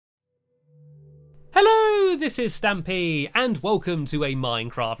this is Stampy, and welcome to a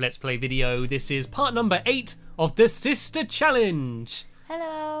Minecraft Let's Play video. This is part number 8 of the Sister Challenge.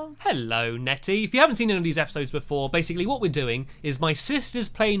 Hello. Hello, Nettie. If you haven't seen any of these episodes before, basically what we're doing is my sister's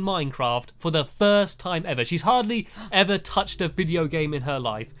playing Minecraft for the first time ever. She's hardly ever touched a video game in her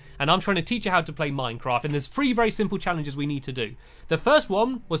life, and I'm trying to teach her how to play Minecraft, and there's 3 very simple challenges we need to do. The first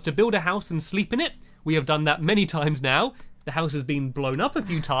one was to build a house and sleep in it. We have done that many times now. The house has been blown up a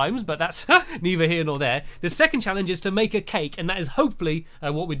few times, but that's neither here nor there. The second challenge is to make a cake, and that is hopefully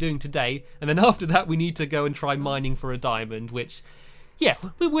what we're doing today. And then after that, we need to go and try mining for a diamond, which, yeah,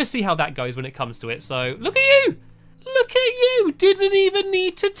 we'll see how that goes when it comes to it. So, look at you! Look at you! Didn't even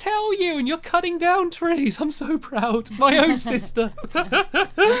need to tell you, and you're cutting down trees. I'm so proud. My own sister.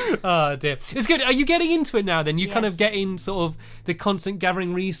 Oh, dear. It's good. Are you getting into it now, then? You kind of get in sort of the constant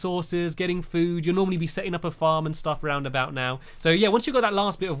gathering resources, getting food. You'll normally be setting up a farm and stuff around about now. So, yeah, once you've got that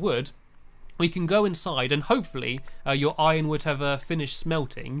last bit of wood, we can go inside, and hopefully your iron would have finished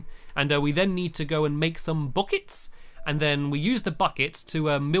smelting. And we then need to go and make some buckets. And then we use the buckets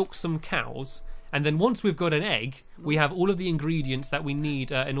to milk some cows. And then once we've got an egg, we have all of the ingredients that we need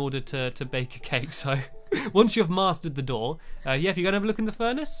in order to bake a cake. So once you've mastered the door, yeah, if you go and have a look in the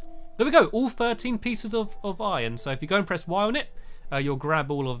furnace, there we go, all 13 pieces of iron. So if you go and press Y on it, you'll grab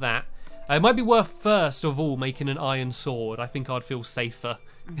all of that. It might be worth first of all making an iron sword. I think I'd feel safer.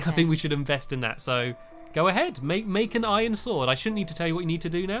 Okay. I think we should invest in that. So go ahead, make an iron sword. I shouldn't need to tell you what you need to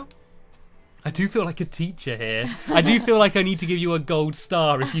do now. I do feel like a teacher here. I do feel like I need to give you a gold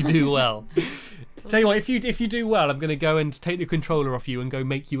star if you do well. Tell you what, if you do well, I'm going to go and take the controller off you and go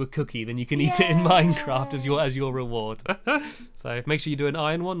make you a cookie. Then you can eat it in Minecraft as your reward. So make sure you do an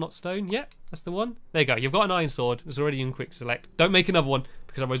iron one, not stone. Yeah, that's the one. There you go. You've got an iron sword. It's already in quick select. Don't make another one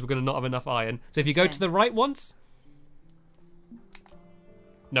because otherwise we're going to not have enough iron. So if you go to the right once.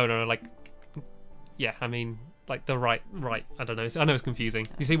 No, like, yeah, I mean, like the right. I don't know. I know it's confusing.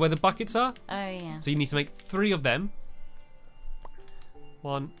 You see where the buckets are? Oh yeah. So you need to make 3 of them.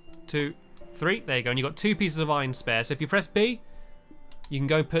 1, 2, 3. There you go. And you've got 2 pieces of iron spare. So if you press B, you can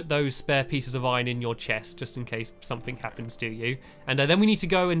go put those spare pieces of iron in your chest just in case something happens to you. And then we need to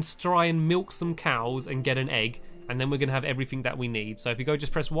go and try and milk some cows and get an egg. And then we're going to have everything that we need. So if you go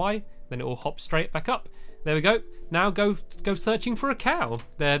just press Y, then it will hop straight back up. There we go. Now go searching for a cow.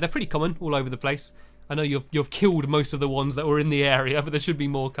 They're pretty common all over the place. I know you've killed most of the ones that were in the area, but there should be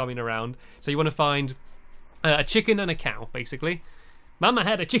more coming around. So you want to find a chicken and a cow, basically. Mama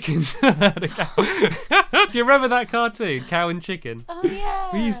had a chicken. Had a cow. Do you remember that cartoon, Cow and Chicken? Oh yeah.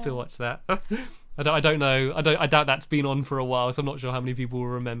 We used to watch that. I don't know. I doubt that's been on for a while, so I'm not sure how many people will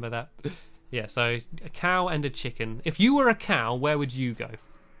remember that. Yeah, so a cow and a chicken. If you were a cow, where would you go?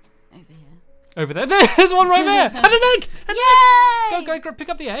 Over here. Over there. There's one right there. And an egg. Yay! Go, pick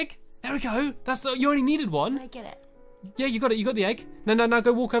up the egg. There we go. You only needed one. Did I get it? Yeah, you got it. You got the egg. Now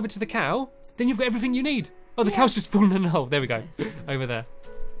go walk over to the cow. Then you've got everything you need. Oh, the cow's just fallen in a hole. There we go. Over there.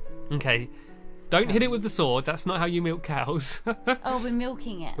 Okay. Don't hit it with the sword. That's not how you milk cows. Oh, we're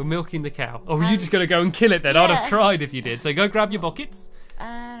milking it. We're milking the cow. Oh, you're just going to go and kill it then. Yeah. I'd have cried if you did. So go grab your buckets.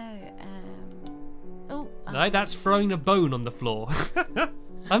 No, that's throwing a bone on the floor.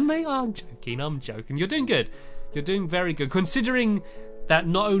 I'm joking. You're doing good. You're doing very good. Considering that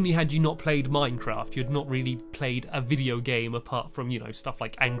not only had you not played Minecraft, you'd not really played a video game apart from, stuff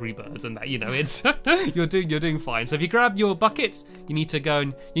like Angry Birds and that, it's you're doing fine. So if you grab your buckets, you need to go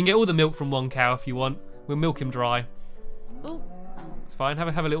and you can get all the milk from one cow if you want. We'll milk him dry. Oh. It's fine.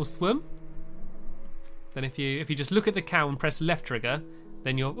 Have a little swim. Then if you just look at the cow and press left trigger,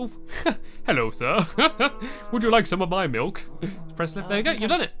 then you're hello sir. Would you like some of my milk? Press left. There you go. You've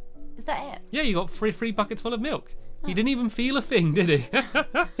done it. Is that it? Yeah, you got 3 buckets full of milk. He didn't even feel a thing, did he?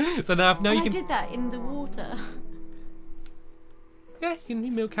 So now you can. I did that in the water. Yeah, you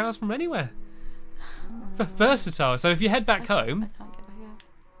can milk cows from anywhere. Versatile. So if you head back home I can't get back out.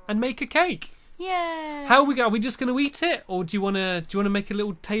 And make a cake. Yeah. How are we just going to eat it, or do you want to make a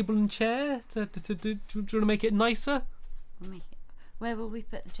little table and chair? Do you want to make it nicer? We'll make it. Where will we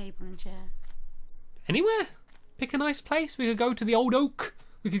put the table and chair? Anywhere. Pick a nice place. We could go to the old oak.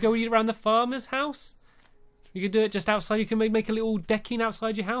 We could go eat around the farmer's house. You could do it just outside. You can make a little decking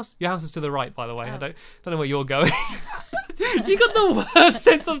outside your house. Your house is to the right, by the way. Oh. I don't know where you're going. You got the worst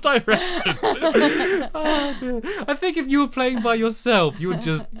sense of direction. Oh, dear. I think if you were playing by yourself, you would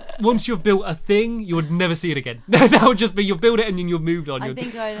just, once you've built a thing, you would never see it again. That would just be, you'll build it and then you've moved on. And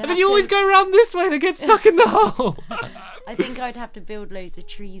then you always go around this way and get stuck in the hole. I think I'd have to build loads of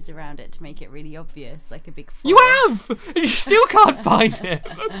trees around it to make it really obvious, like a big forest. You have! And you still can't find it.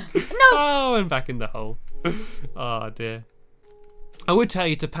 No! Oh, and back in the hole. Oh, dear. I would tell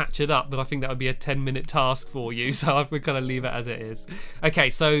you to patch it up, but I think that would be a 10-minute task for you, so we're going to leave it as it is. Okay,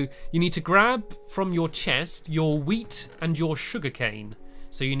 so you need to grab from your chest your wheat and your sugarcane.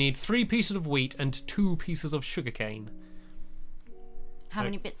 So you need 3 pieces of wheat and 2 pieces of sugarcane. How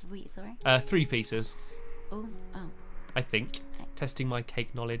many bits of wheat, sorry? 3 pieces. Oh. I think. Testing my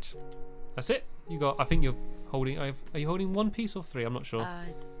cake knowledge. That's it. You got. I think you're holding. Are you holding 1 piece or 3? I'm not sure. I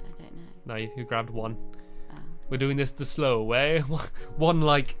don't know. No, you grabbed 1. Oh. We're doing this the slow way. One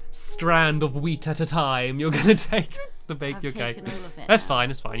like strand of wheat at a time. You're gonna take to bake your cake. I've taken all of it. That's now. fine.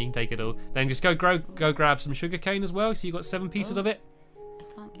 It's fine. You can take it all. Then just go grab some sugar cane as well. So you got 7 pieces of it.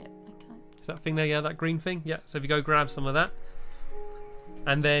 I can't. Is that thing there? Yeah, that green thing. Yeah. So if you go grab some of that.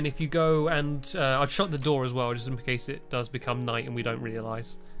 And then if you go and I'd shut the door as well, just in case it does become night and we don't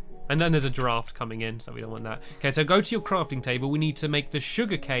realise. And then there's a draft coming in, so we don't want that. Okay, so go to your crafting table. We need to make the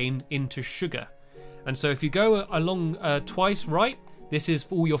sugar cane into sugar. And so if you go along twice right, this is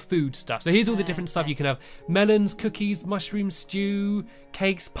all your food stuff. So here's all the different stuff you can have. Melons, cookies, mushroom stew,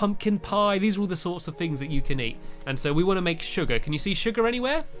 cakes, pumpkin pie. These are all the sorts of things that you can eat. And so we want to make sugar. Can you see sugar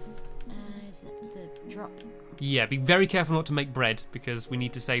anywhere? Is it the drop? Yeah, be very careful not to make bread because we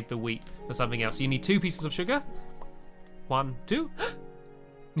need to save the wheat for something else. So you need 2 pieces of sugar. 1, 2.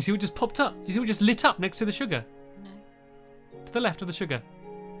 You see what just popped up? You see what just lit up next to the sugar? No. To the left of the sugar.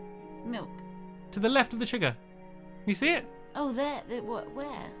 Milk. To the left of the sugar. You see it? Oh, there. What?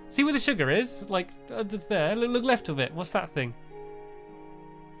 Where? See where the sugar is? Like, there. Look left of it. What's that thing?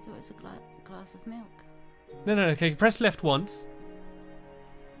 I thought it was a glass of milk. No. Okay, press left once.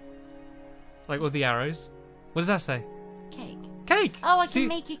 Like with the arrows. What does that say? Cake. Cake! Oh, I See- can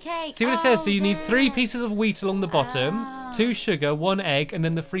make a cake. See what it says? So you need 3 there. pieces of wheat along the bottom, Ah. 2 sugar, 1 egg, and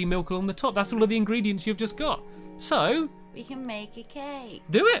then the free milk along the top. That's all of the ingredients you've just got. So, We can make a cake.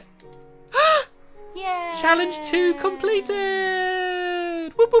 do it! Yeah. Challenge 2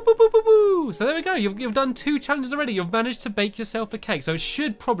 completed! Woo, woo, woo, woo, woo, woo. So there we go. You've done 2 challenges already. You've managed to bake yourself a cake. So it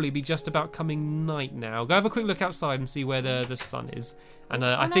should probably be just about coming night now. Go have a quick look outside and see where the sun is. And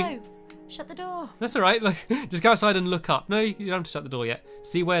I think... No. Shut the door. That's all right. Like, just go outside and look up. No, you don't have to shut the door yet.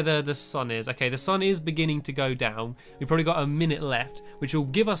 See where the sun is. Okay, the sun is beginning to go down. We've probably got a minute left, which will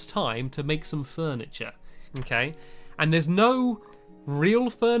give us time to make some furniture. Okay, and there's no real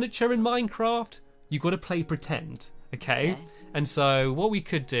furniture in Minecraft. You've got to play pretend. Okay, and so what we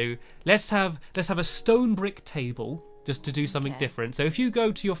could do, let's have a stone brick table just to do something different. So if you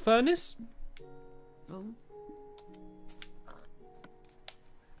go to your furnace. Ooh.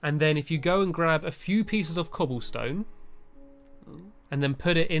 And then if you go and grab a few pieces of cobblestone and then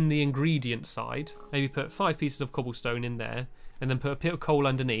put it in the ingredient side, maybe put 5 pieces of cobblestone in there and then put a bit of coal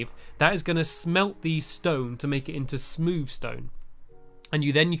underneath, that is going to smelt the stone to make it into smooth stone. And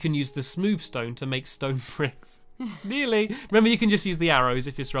you can use the smooth stone to make stone bricks. Nearly. Remember, you can just use the arrows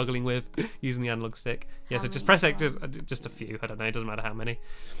if you're struggling with using the analog stick. Yeah, so just press X, just a few. I don't know, it doesn't matter how many.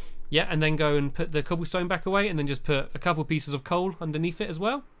 Yeah, and then go and put the cobblestone back away and then just put a couple pieces of coal underneath it as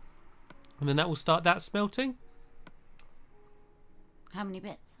well. And then that will start that smelting. How many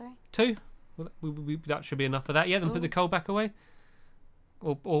bits? Sorry. 2. Well, that should be enough for that. Yeah, then put the coal back away.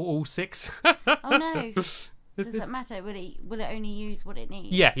 Or all 6. Oh no. Does that matter? Will it only use what it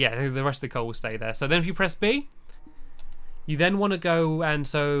needs? Yeah, the rest of the coal will stay there. So then if you press B, you then want to go and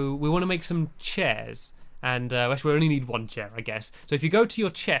so we want to make some chairs. And actually we only need 1 chair, I guess. So if you go to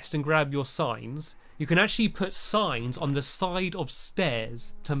your chest and grab your signs, you can actually put signs on the side of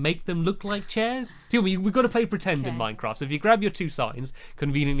stairs to make them look like chairs. See, we've got to play pretend in Minecraft. So if you grab your 2 signs,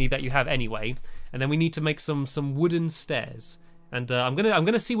 conveniently that you have anyway, and then we need to make some wooden stairs. And I'm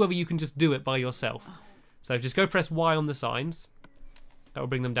gonna see whether you can just do it by yourself. So just go press Y on the signs. That will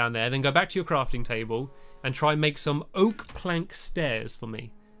bring them down there. Then go back to your crafting table and try and make some oak plank stairs for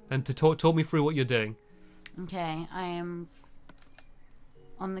me. And to talk me through what you're doing. Okay, I am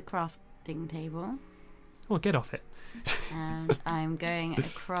on the crafting table. Oh, get off it. And I'm going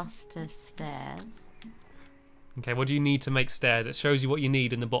across to stairs. Okay, what do you need to make stairs? It shows you what you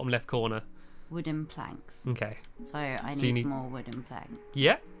need in the bottom left corner. Wooden planks. Okay. So I you need need- more wooden planks.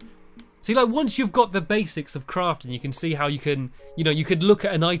 Yeah. See, like once you've got the basics of crafting, you can see how you can, you could look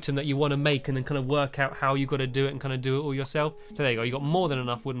at an item that you want to make and then kind of work out how you got to do it and kind of do it all yourself. So there you go. You got more than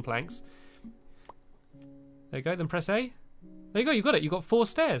enough wooden planks. There you go. Then press A. There you go. You got it. You got 4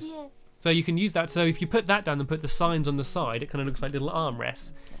 stairs. Yeah. So you can use that. So if you put that down and put the signs on the side, it kind of looks like little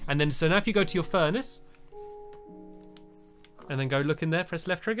armrests. And then so now if you go to your furnace and then go look in there, press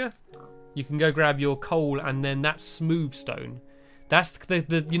left trigger, you can go grab your coal and then that's smooth stone. That's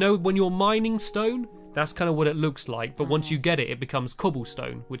the when you're mining stone, that's kind of what it looks like. But once you get it, it becomes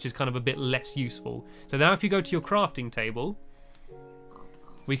cobblestone, which is kind of a bit less useful. So now if you go to your crafting table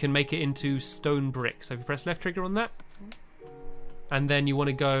we can make it into stone bricks. So if you press left trigger on that, and then you want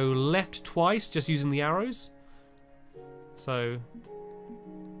to go left twice, just using the arrows. So,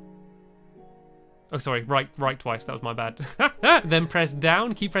 oh sorry, right twice. That was my bad. Then press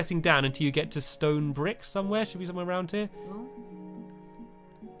down. Keep pressing down until you get to stone bricks somewhere. Should be somewhere around here.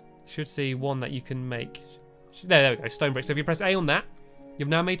 Should see one that you can make. There we go. Stone bricks. So if you press A on that, you've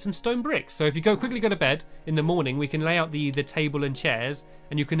now made some stone bricks. So if you quickly go to bed in the morning, we can lay out the table and chairs,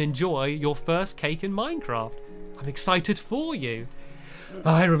 and you can enjoy your first cake in Minecraft. I'm excited for you.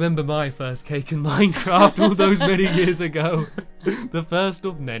 I remember my first cake in Minecraft all those many years ago. The first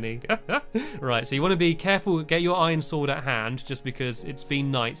of many. Right, so you want to be careful, get your iron sword at hand, just because it's been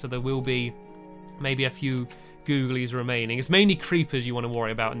night, so there will be maybe a few googlies remaining. It's mainly creepers you want to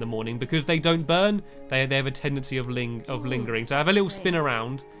worry about in the morning, because they don't burn, they have a tendency of lingering. So have a little spin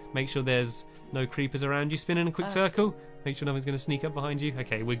around, make sure there's no creepers around you. Spin in a quick circle, make sure nothing's going to sneak up behind you.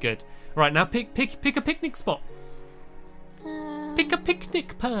 Okay, we're good. Right, now pick a picnic spot. Pick a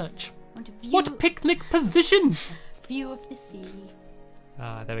picnic perch. What picnic position? View of the sea.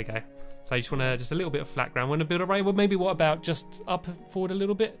 Ah, there we go. So you just want just a little bit of flat ground. Want to build a right? Well, maybe what about just up forward a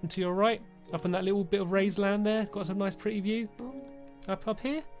little bit and to your right, up in that little bit of raised land there. Got some nice pretty view. Up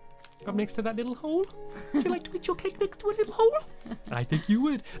here, up next to that little hole. Would you like to eat your cake next to a little hole? I think you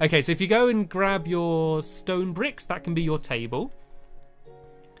would. Okay, so if you go and grab your stone bricks, that can be your table.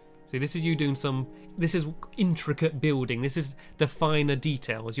 See, this is you doing some. This is intricate building. This is the finer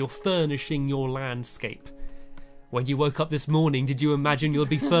details. You're furnishing your landscape. When you woke up this morning, did you imagine you'd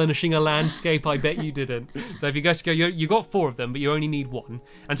be furnishing a landscape? I bet you didn't. So if you go, you got 4 of them, but you only need 1.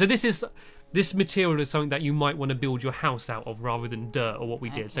 And so this material is something that you might want to build your house out of rather than dirt or what we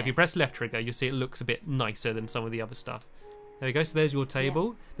did. So if you press left trigger, you'll see it looks a bit nicer than some of the other stuff. There we go. So there's your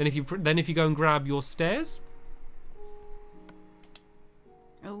table. Yeah. Then if you go and grab your stairs.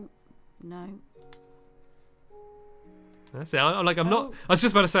 Oh no. That's it. I was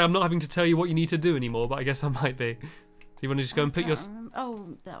just about to say I'm not having to tell you what you need to do anymore, but I guess I might be. So you want to just go and put your. Oh,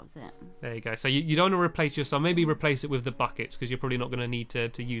 that was it. There you go. So you don't want to replace your. So maybe replace it with the buckets, because you're probably not going to need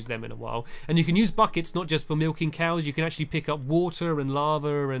to use them in a while. And you can use buckets not just for milking cows. You can actually pick up water and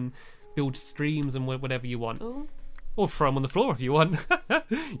lava and build streams and whatever you want. Ooh. Or throw them on the floor if you want.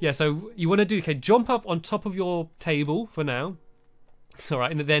 Yeah. So you want to do jump up on top of your table for now. It's all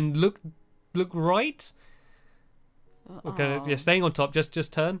right, and then look right. Okay, yeah, staying on top.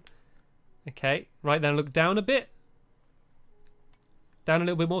 Just turn. Okay, right then. Look down a bit. Down a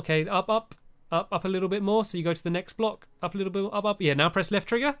little bit more. Okay, up a little bit more. So you go to the next block. Up a little bit. Up. Yeah. Now press left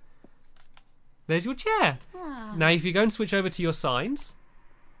trigger. There's your chair. Now, if you go and switch over to your signs,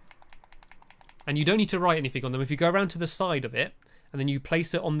 and you don't need to write anything on them. If you go around to the side of it, and then you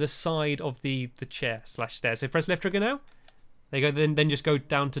place it on the side of the chair / stairs. So press left trigger now. There you go. Then just go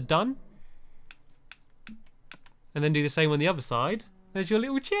down to done. And then do the same on the other side. There's your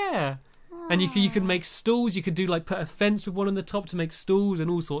little chair. And you can make stools. You could do put a fence with one on the top to make stools and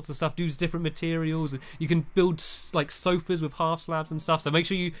all sorts of stuff. Do different materials. You can build sofas with half slabs and stuff. So make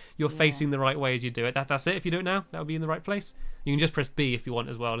sure you're facing the right way as you do it. That's it. If you do it now, that'll be in the right place. You can just press B if you want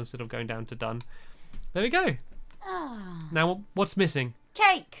as well, instead of going down to done. There we go. Now what's missing?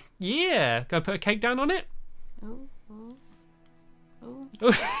 Cake. Yeah. Go put a cake down on it. Ooh.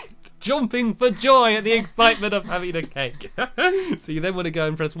 Jumping for joy at the excitement of having a cake. So you then want to go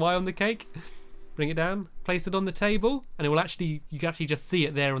and press Y on the cake, bring it down, place it on the table, and it will you can actually just see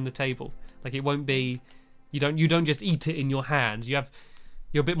it there on the table. It won't be, you don't just eat it in your hands. You're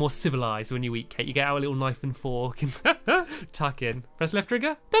a bit more civilized when you eat cake. You get out a little knife and fork and tuck in. Press left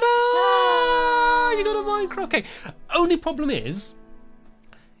trigger. Ta-da! You got a Minecraft cake. Only problem is,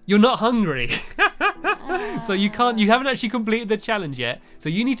 you're not hungry. So you haven't actually completed the challenge yet. So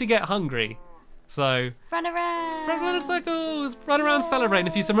you need to get hungry. So run around in circles, run around, celebrate. And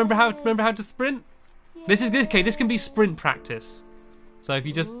if you remember how to sprint, this can be sprint practice. So if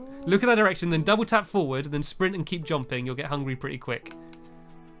you just look in that direction, then double tap forward, and then sprint and keep jumping, you'll get hungry pretty quick.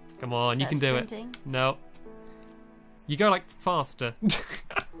 Come on, you can do it. No, you go faster.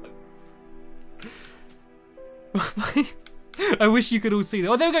 I wish you could all see that.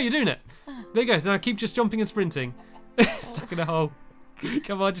 Oh, there we go, you're doing it. There you go. Now keep just jumping and sprinting. Stuck in a hole.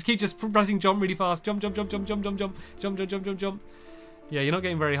 Come on, just pressing jump really fast. Jump. Yeah, you're not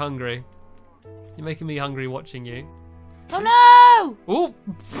getting very hungry. You're making me hungry watching you. Oh no! Oh!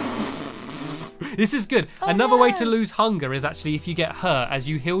 This is good. Another way to lose hunger is actually if you get hurt. As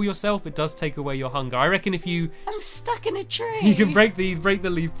you heal yourself, it does take away your hunger. I reckon if you... I'm stuck in a tree. You can break the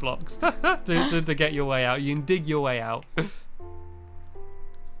leaf blocks to get your way out. You can dig your way out.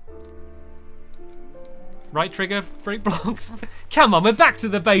 Right trigger, break blocks. Come on, we're back to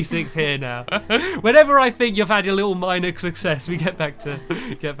the basics here now. Whenever I think you've had a little minor success, we get back to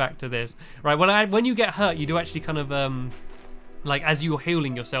this. Right, well, when you get hurt, you do actually kind of like as you're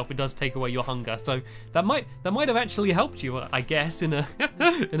healing yourself, it does take away your hunger. So that might have actually helped you, I guess, in a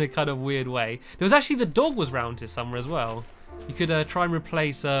in a kind of weird way. There was actually the dog was round here somewhere as well. You could try and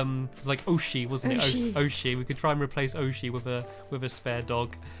replace it was like Oshi, wasn't it? Oshi. We could try and replace Oshi with a spare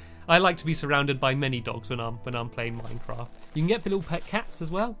dog. I like to be surrounded by many dogs when I'm playing Minecraft. You can get the little pet cats as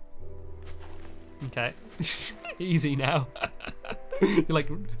well. Okay, easy now. You're like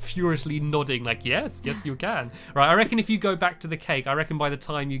furiously nodding, like yes, you can. Right, I reckon if you go back to the cake, I reckon by the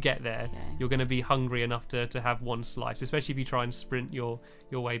time you get there, you're going to be hungry enough to have one slice, especially if you try and sprint your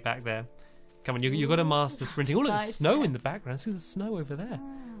way back there. Come on, you've got to master sprinting. Oh, look, there's snow in the background. See the snow over there.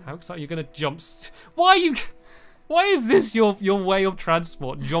 How exciting! You're going to jump. Why is this your way of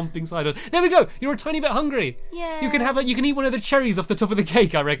transport? Jumping side. There we go. You're a tiny bit hungry. Yeah. You can eat one of the cherries off the top of the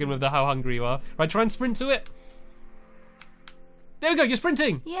cake, I reckon, with how hungry you are. Right, try and sprint to it. There we go. You're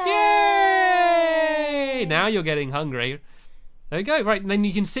sprinting. Yay! Now you're getting hungry. There we go. Right, and then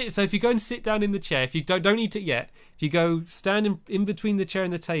you can sit. So if you go and sit down in the chair, if you don't eat it yet, if you go stand in between the chair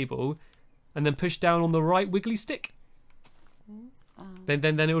and the table, and then push down on the right wiggly stick, then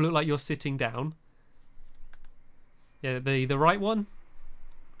it will look like you're sitting down. Yeah, the right one.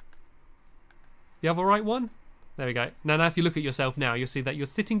 The other right one. There we go. Now if you look at yourself now, you'll see that you're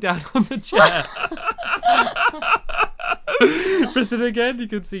sitting down on the chair. Press it again. You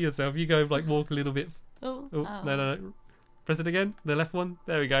can see yourself. You go like walk a little bit. No. Press it again. The left one.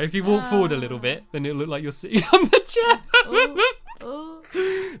 There we go. If you walk forward a little bit, then it'll look like you're sitting on the chair.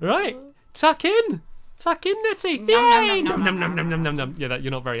 Right. Tuck in, Nettie. Yay! Nom nom nom nom nom nom nom. Yeah,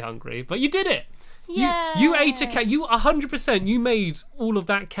 you're not very hungry, but you did it. Yeah. You ate a cake. You 100%. You made all of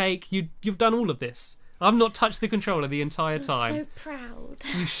that cake. You've done all of this. I've not touched the controller the entire time. So proud.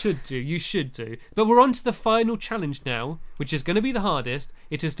 You should do. You should do. But we're on to the final challenge now, which is going to be the hardest.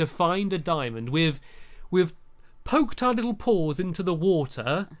 It is to find a diamond. We've poked our little paws into the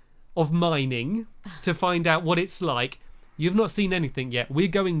water of mining to find out what it's like. You've not seen anything yet. We're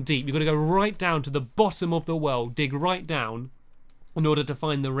going deep. You've got to go right down to the bottom of the well, dig right down in order to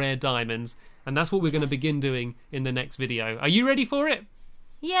find the rare diamonds. And that's what we're going to begin doing in the next video. Are you ready for it?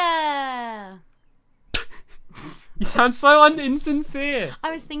 Yeah. You sound so insincere.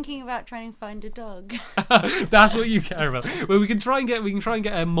 I was thinking about trying to find a dog. That's what you care about. Well, we can try and get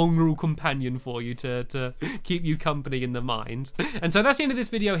a mongrel companion for you to keep you company in the mines. And so that's the end of this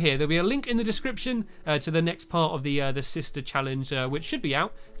video here. There'll be a link in the description to the next part of the sister challenge, which should be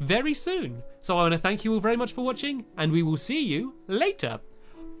out very soon. So I want to thank you all very much for watching, and we will see you later.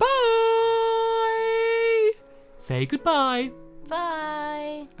 Bye. Say goodbye.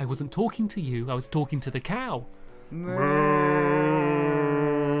 Bye. I wasn't talking to you. I was talking to the cow. Moo.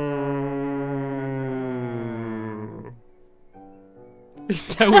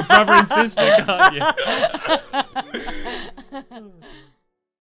 Tell we're brother and sister, can't you?